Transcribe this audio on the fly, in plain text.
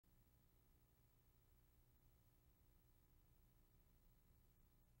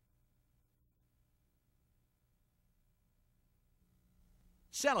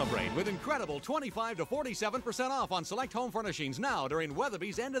Celebrate with incredible 25 to 47% off on select home furnishings now during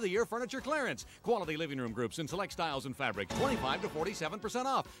Weatherby's end-of-the-year furniture clearance. Quality living room groups in select styles and fabrics, 25 to 47%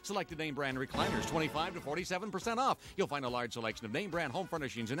 off. Selected name brand recliners, 25 to 47% off. You'll find a large selection of name brand home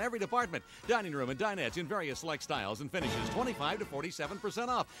furnishings in every department. Dining room and dinettes in various select styles and finishes, 25 to 47%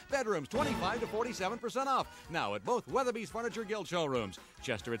 off. Bedrooms, 25 to 47% off. Now at both Weatherby's Furniture Guild showrooms,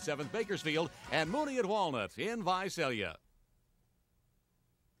 Chester at 7th Bakersfield and Mooney at Walnut in Visalia.